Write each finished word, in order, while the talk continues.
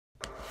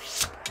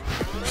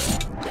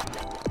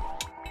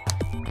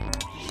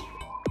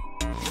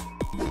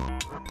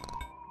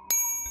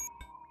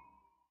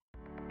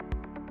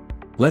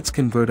Let's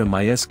convert a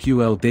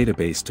MySQL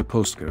database to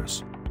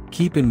Postgres.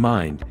 Keep in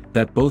mind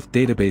that both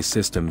database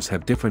systems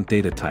have different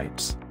data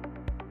types.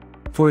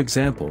 For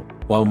example,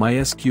 while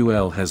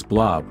MySQL has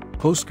blob,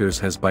 Postgres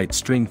has byte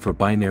string for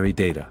binary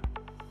data.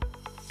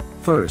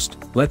 First,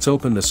 let's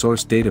open the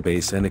source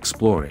database and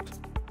explore it.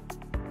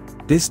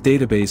 This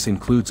database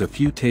includes a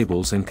few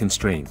tables and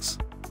constraints.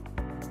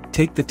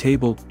 Take the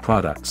table,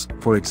 products,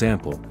 for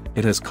example,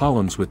 it has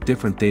columns with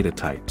different data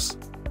types.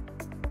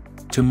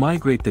 To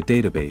migrate the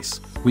database,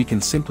 we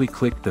can simply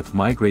click the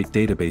Migrate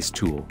Database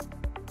tool.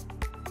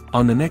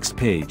 On the next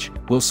page,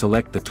 we'll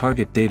select the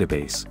target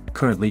database,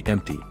 currently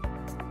empty.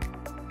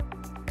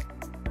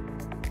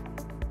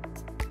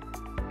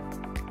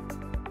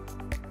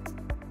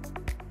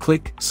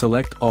 Click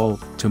Select All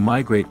to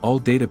migrate all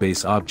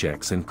database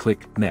objects and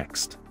click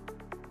Next.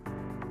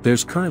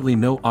 There's currently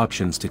no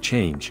options to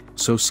change,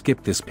 so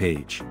skip this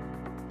page.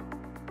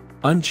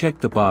 Uncheck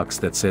the box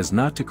that says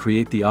not to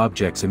create the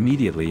objects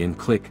immediately and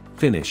click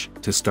Finish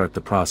to start the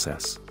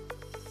process.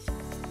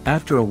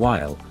 After a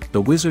while,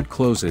 the wizard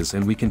closes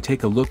and we can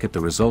take a look at the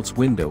results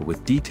window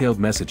with detailed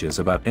messages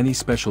about any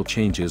special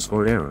changes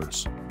or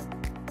errors.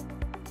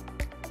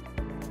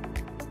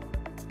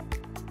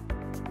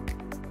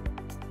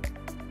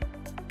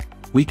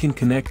 We can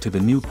connect to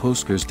the new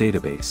Postgres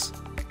database.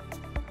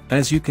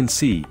 As you can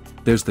see,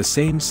 there's the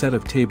same set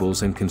of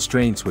tables and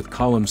constraints with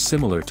columns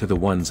similar to the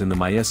ones in the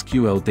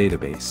MySQL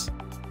database.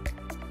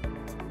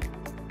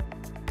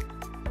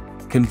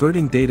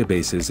 Converting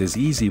databases is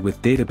easy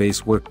with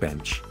Database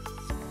Workbench.